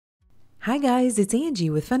Hi guys, it's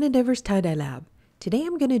Angie with Fun Endeavors Tie-Dye Lab. Today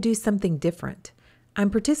I'm going to do something different.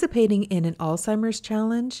 I'm participating in an Alzheimer's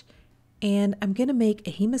challenge and I'm going to make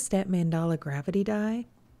a Hemostat Mandala gravity die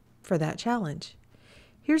for that challenge.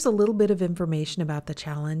 Here's a little bit of information about the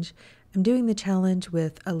challenge. I'm doing the challenge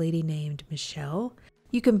with a lady named Michelle.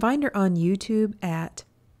 You can find her on YouTube at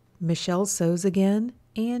Michelle Sews Again,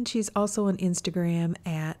 and she's also on Instagram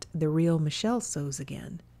at The Real Michelle Sews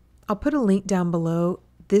Again. I'll put a link down below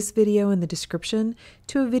this video in the description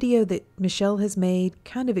to a video that Michelle has made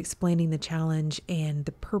kind of explaining the challenge and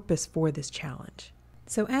the purpose for this challenge.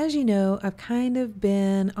 So as you know, I've kind of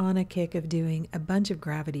been on a kick of doing a bunch of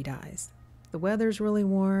gravity dies. The weather's really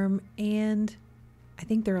warm and I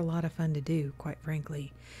think they're a lot of fun to do, quite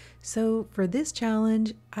frankly. So for this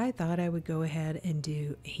challenge, I thought I would go ahead and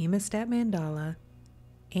do a Hemostat Mandala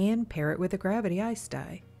and pair it with a gravity ice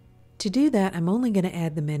die. To do that, I'm only going to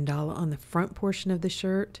add the mandala on the front portion of the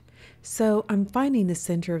shirt. So I'm finding the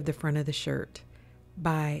center of the front of the shirt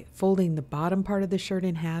by folding the bottom part of the shirt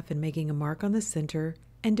in half and making a mark on the center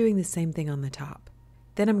and doing the same thing on the top.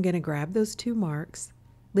 Then I'm going to grab those two marks,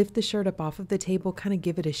 lift the shirt up off of the table, kind of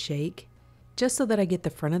give it a shake, just so that I get the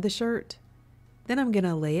front of the shirt. Then I'm going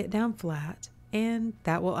to lay it down flat, and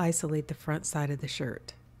that will isolate the front side of the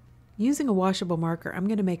shirt. Using a washable marker, I'm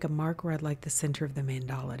going to make a mark where I'd like the center of the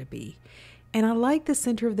mandala to be. And I like the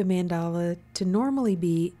center of the mandala to normally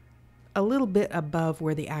be a little bit above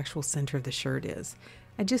where the actual center of the shirt is.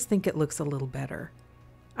 I just think it looks a little better.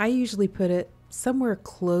 I usually put it somewhere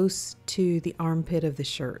close to the armpit of the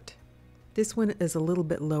shirt. This one is a little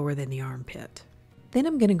bit lower than the armpit. Then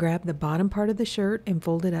I'm going to grab the bottom part of the shirt and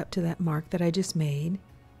fold it up to that mark that I just made,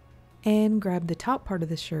 and grab the top part of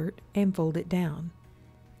the shirt and fold it down.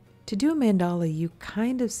 To do a mandala, you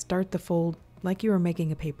kind of start the fold like you were making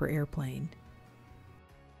a paper airplane.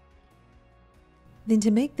 Then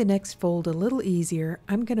to make the next fold a little easier,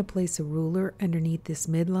 I'm going to place a ruler underneath this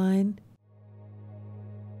midline.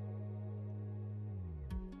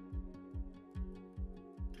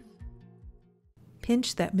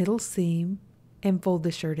 Pinch that middle seam and fold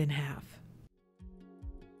the shirt in half.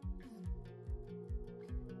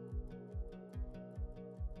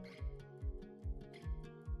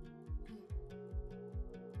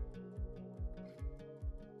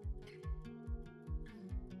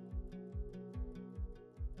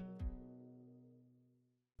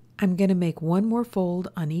 I'm going to make one more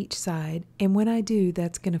fold on each side, and when I do,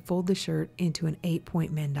 that's going to fold the shirt into an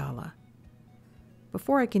 8-point mandala.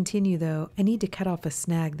 Before I continue though, I need to cut off a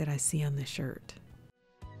snag that I see on the shirt.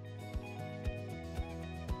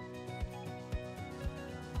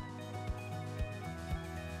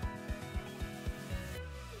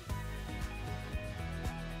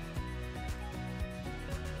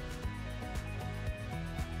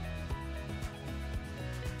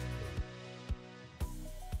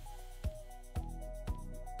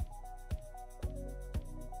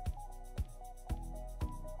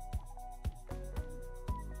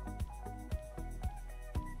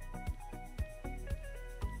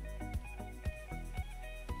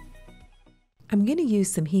 I'm going to use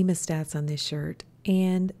some hemostats on this shirt,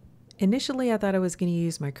 and initially I thought I was going to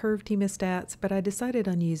use my curved hemostats, but I decided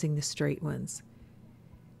on using the straight ones.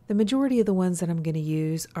 The majority of the ones that I'm going to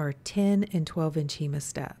use are 10 and 12-inch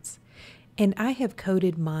hemostats, and I have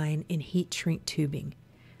coated mine in heat shrink tubing.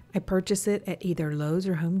 I purchase it at either Lowe's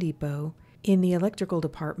or Home Depot. In the electrical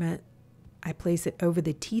department, I place it over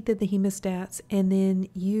the teeth of the hemostats and then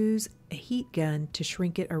use a heat gun to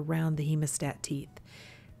shrink it around the hemostat teeth.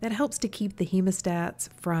 That helps to keep the hemostats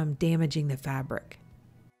from damaging the fabric.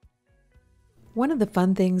 One of the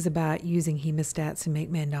fun things about using hemostats to make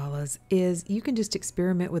mandalas is you can just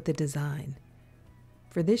experiment with the design.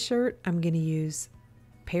 For this shirt, I'm going to use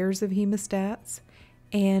pairs of hemostats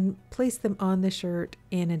and place them on the shirt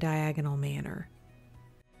in a diagonal manner.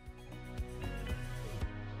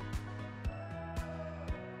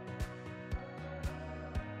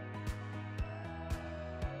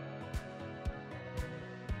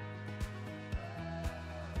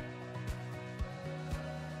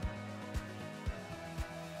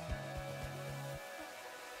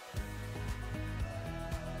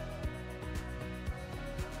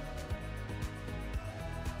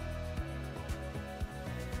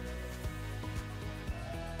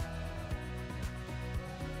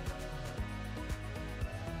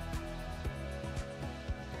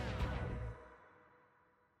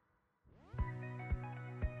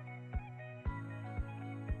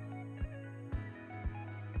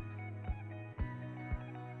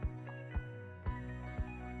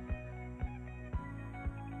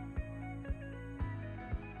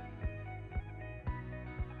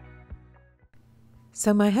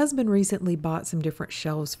 So my husband recently bought some different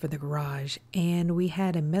shelves for the garage, and we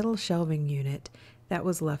had a metal shelving unit that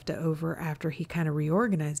was left over after he kind of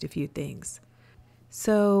reorganized a few things.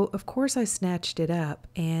 So of course I snatched it up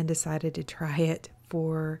and decided to try it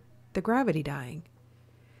for the gravity dyeing.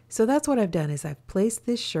 So that's what I've done is I've placed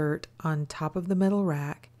this shirt on top of the metal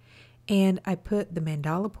rack, and I put the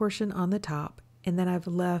mandala portion on the top, and then I've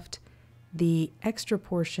left the extra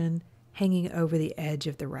portion hanging over the edge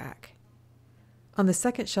of the rack. On the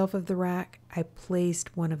second shelf of the rack, I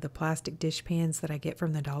placed one of the plastic dish pans that I get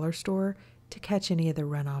from the dollar store to catch any of the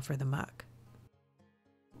runoff or the muck.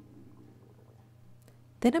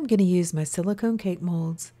 Then I'm going to use my silicone cake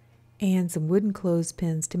molds and some wooden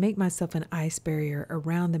clothespins to make myself an ice barrier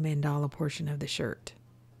around the mandala portion of the shirt.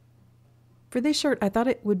 For this shirt, I thought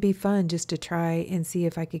it would be fun just to try and see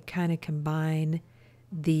if I could kind of combine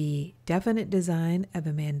the definite design of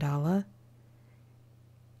a mandala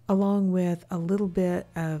along with a little bit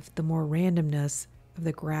of the more randomness of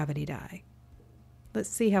the gravity dye. Let's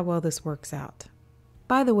see how well this works out.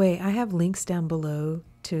 By the way, I have links down below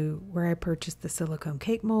to where I purchased the silicone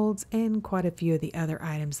cake molds and quite a few of the other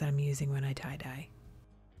items that I'm using when I tie-dye.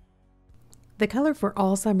 The color for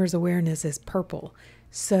Alzheimer's awareness is purple,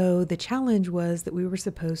 so the challenge was that we were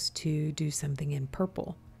supposed to do something in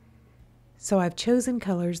purple. So I've chosen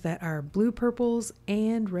colors that are blue purples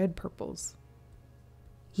and red purples.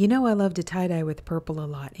 You know I love to tie-dye with purple a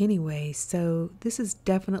lot anyway, so this is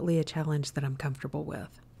definitely a challenge that I'm comfortable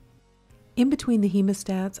with. In between the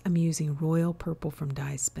hemostats, I'm using royal purple from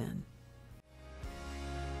Dye Spin.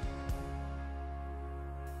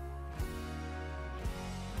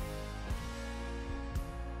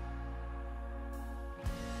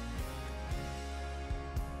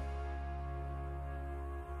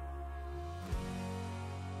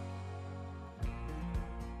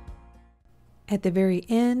 At the very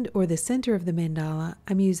end or the center of the mandala,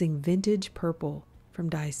 I'm using vintage purple from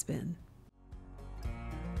Dye Spin.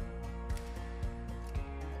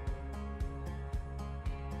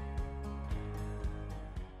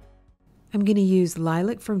 I'm going to use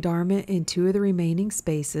lilac from Dharma in 2 of the remaining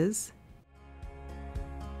spaces.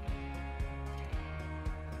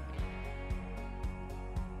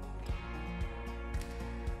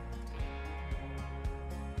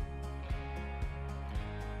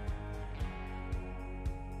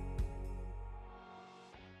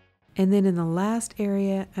 And then in the last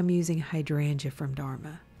area, I'm using hydrangea from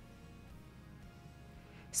Dharma.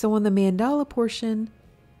 So on the mandala portion,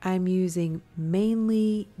 I'm using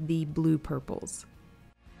mainly the blue purples.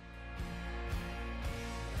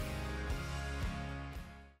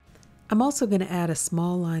 I'm also going to add a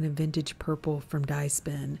small line of vintage purple from Dye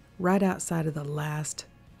Spin right outside of the last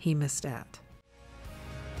hemostat.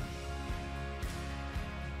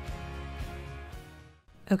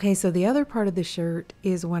 Okay, so the other part of the shirt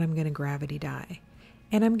is what I'm going to gravity dye.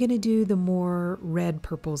 And I'm going to do the more red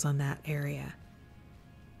purples on that area.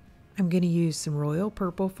 I'm going to use some royal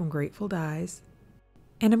purple from Grateful Dyes.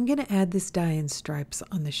 And I'm going to add this dye in stripes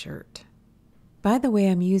on the shirt. By the way,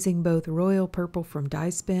 I'm using both royal purple from Dye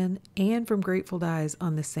Spin and from Grateful Dyes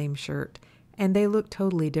on the same shirt. And they look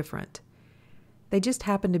totally different. They just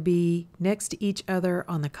happen to be next to each other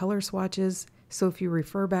on the color swatches. So if you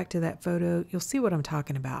refer back to that photo, you'll see what I'm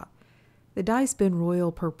talking about. The Dye Spin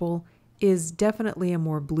Royal Purple is definitely a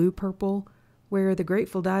more blue purple, where the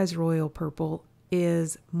Grateful Dyes Royal Purple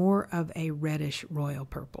is more of a reddish royal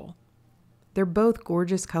purple. They're both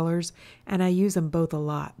gorgeous colors, and I use them both a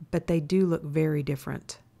lot, but they do look very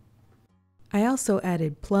different. I also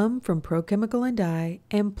added Plum from Pro Chemical and Dye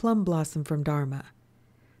and Plum Blossom from Dharma.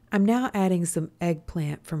 I'm now adding some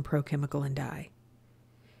Eggplant from Pro Chemical and Dye.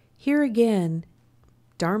 Here again,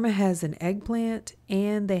 Dharma has an eggplant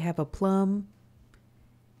and they have a plum,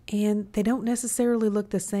 and they don't necessarily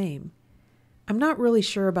look the same. I'm not really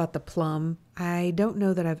sure about the plum. I don't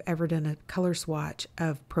know that I've ever done a color swatch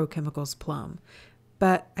of Pro Chemical's plum,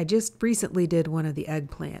 but I just recently did one of the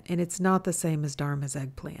eggplant, and it's not the same as Dharma's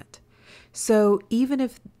eggplant. So even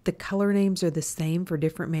if the color names are the same for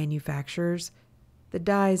different manufacturers, the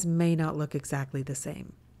dyes may not look exactly the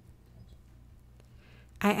same.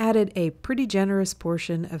 I added a pretty generous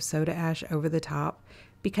portion of soda ash over the top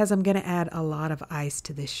because I'm going to add a lot of ice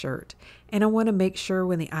to this shirt. And I want to make sure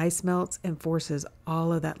when the ice melts and forces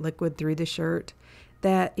all of that liquid through the shirt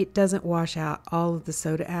that it doesn't wash out all of the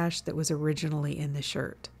soda ash that was originally in the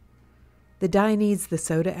shirt. The dye needs the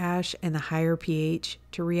soda ash and the higher pH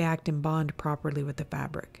to react and bond properly with the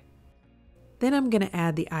fabric. Then I'm going to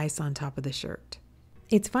add the ice on top of the shirt.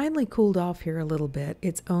 It's finally cooled off here a little bit.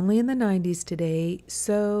 It's only in the 90s today,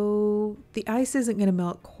 so the ice isn't going to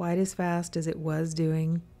melt quite as fast as it was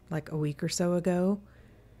doing like a week or so ago.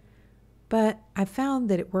 but I found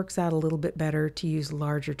that it works out a little bit better to use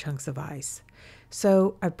larger chunks of ice.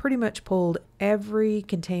 So I've pretty much pulled every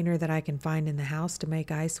container that I can find in the house to make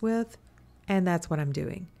ice with, and that's what I'm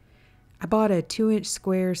doing. I bought a 2-inch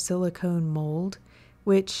square silicone mold,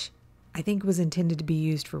 which I think was intended to be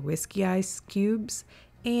used for whiskey ice cubes,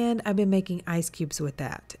 and I've been making ice cubes with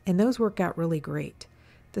that, and those work out really great.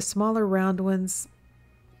 The smaller round ones,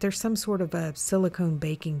 there's some sort of a silicone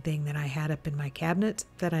baking thing that I had up in my cabinet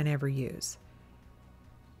that I never use.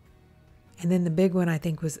 And then the big one I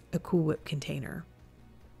think was a Cool Whip container.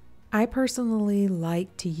 I personally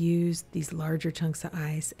like to use these larger chunks of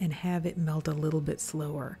ice and have it melt a little bit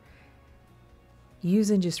slower.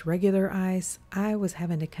 Using just regular ice, I was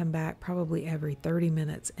having to come back probably every 30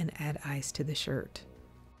 minutes and add ice to the shirt.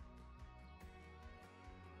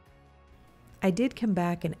 I did come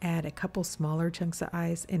back and add a couple smaller chunks of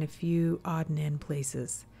ice in a few odd and end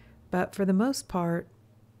places, but for the most part,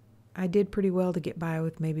 I did pretty well to get by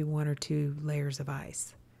with maybe 1 or 2 layers of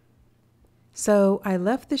ice. So I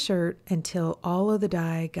left the shirt until all of the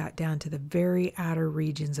dye got down to the very outer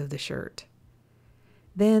regions of the shirt.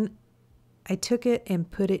 Then I took it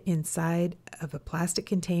and put it inside of a plastic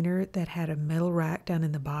container that had a metal rack down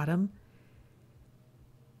in the bottom.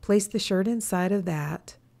 Placed the shirt inside of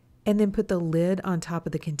that, and then put the lid on top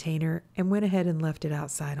of the container and went ahead and left it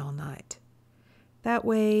outside all night. That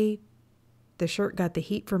way, the shirt got the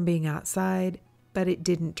heat from being outside, but it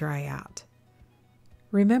didn't dry out.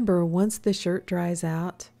 Remember, once the shirt dries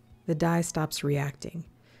out, the dye stops reacting.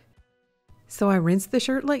 So I rinsed the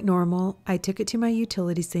shirt like normal. I took it to my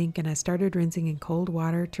utility sink and I started rinsing in cold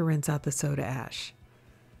water to rinse out the soda ash.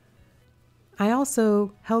 I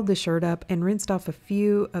also held the shirt up and rinsed off a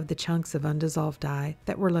few of the chunks of undissolved dye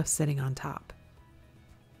that were left sitting on top.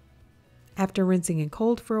 After rinsing in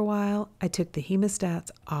cold for a while, I took the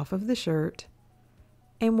hemostats off of the shirt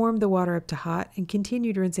and warmed the water up to hot and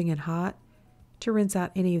continued rinsing in hot to rinse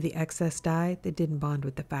out any of the excess dye that didn't bond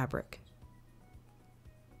with the fabric.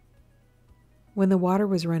 When the water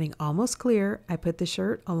was running almost clear, I put the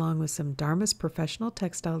shirt along with some Dharma's Professional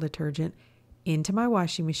Textile Detergent into my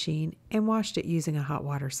washing machine and washed it using a hot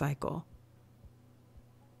water cycle.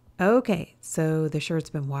 Okay, so the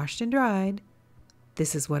shirt's been washed and dried.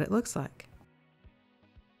 This is what it looks like.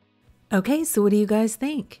 Okay, so what do you guys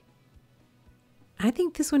think? I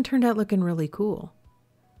think this one turned out looking really cool.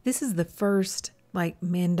 This is the first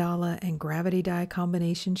mandala and gravity dye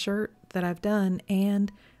combination shirt that I've done,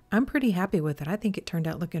 and I'm pretty happy with it. I think it turned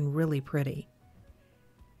out looking really pretty.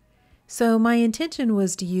 So my intention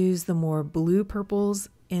was to use the more blue purples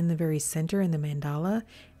in the very center in the mandala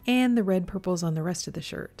and the red purples on the rest of the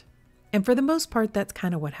shirt. And for the most part, that's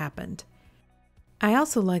kind of what happened. I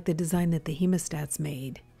also like the design that the hemostats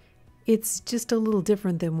made. It's just a little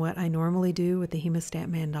different than what I normally do with the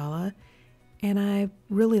Hemostat Mandala, and I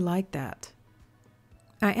really like that.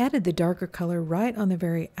 I added the darker color right on the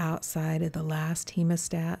very outside of the last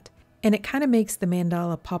hemostat, and it kind of makes the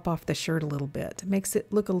mandala pop off the shirt a little bit. It makes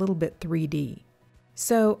it look a little bit 3D.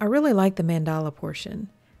 So I really like the mandala portion.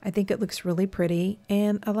 I think it looks really pretty,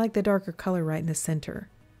 and I like the darker color right in the center.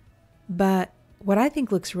 But what I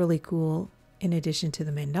think looks really cool, in addition to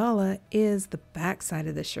the mandala, is the back side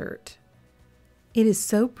of the shirt. It is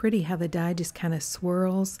so pretty how the dye just kind of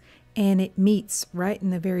swirls and it meets right in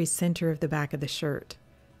the very center of the back of the shirt,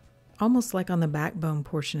 almost like on the backbone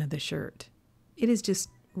portion of the shirt. It is just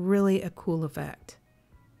really a cool effect.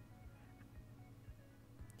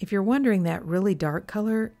 If you're wondering, that really dark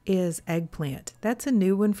color is eggplant. That's a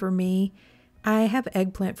new one for me. I have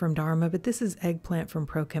eggplant from Dharma, but this is eggplant from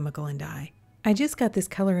Pro Chemical and Dye. I just got this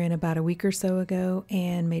color in about a week or so ago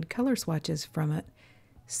and made color swatches from it.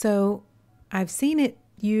 So I've seen it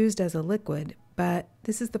used as a liquid, but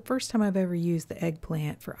this is the first time I've ever used the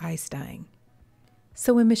eggplant for ice dyeing.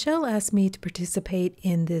 So when Michelle asked me to participate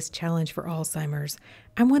in this challenge for Alzheimer's,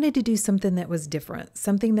 I wanted to do something that was different,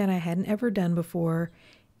 something that I hadn't ever done before,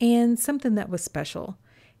 and something that was special.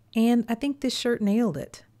 And I think this shirt nailed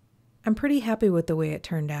it. I'm pretty happy with the way it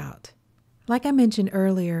turned out. Like I mentioned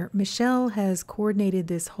earlier, Michelle has coordinated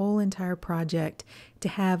this whole entire project to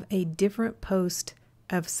have a different post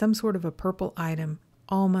of some sort of a purple item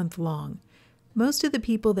all month long. Most of the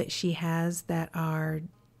people that she has that are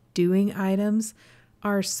doing items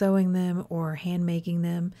are sewing them or hand making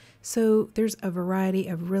them, so there's a variety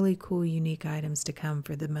of really cool, unique items to come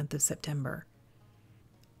for the month of September.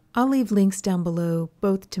 I'll leave links down below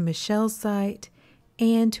both to Michelle's site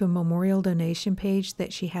and to a memorial donation page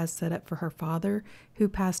that she has set up for her father who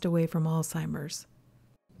passed away from Alzheimer's.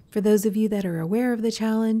 For those of you that are aware of the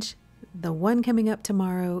challenge, the one coming up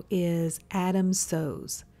tomorrow is Adam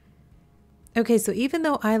Sews. Okay, so even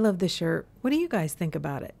though I love the shirt, what do you guys think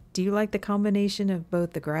about it? Do you like the combination of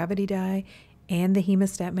both the gravity die and the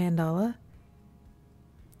Hemostat Mandala?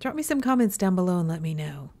 Drop me some comments down below and let me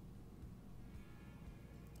know.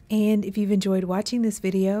 And if you've enjoyed watching this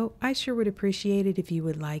video, I sure would appreciate it if you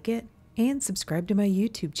would like it and subscribe to my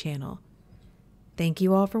YouTube channel. Thank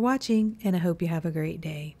you all for watching, and I hope you have a great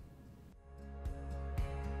day.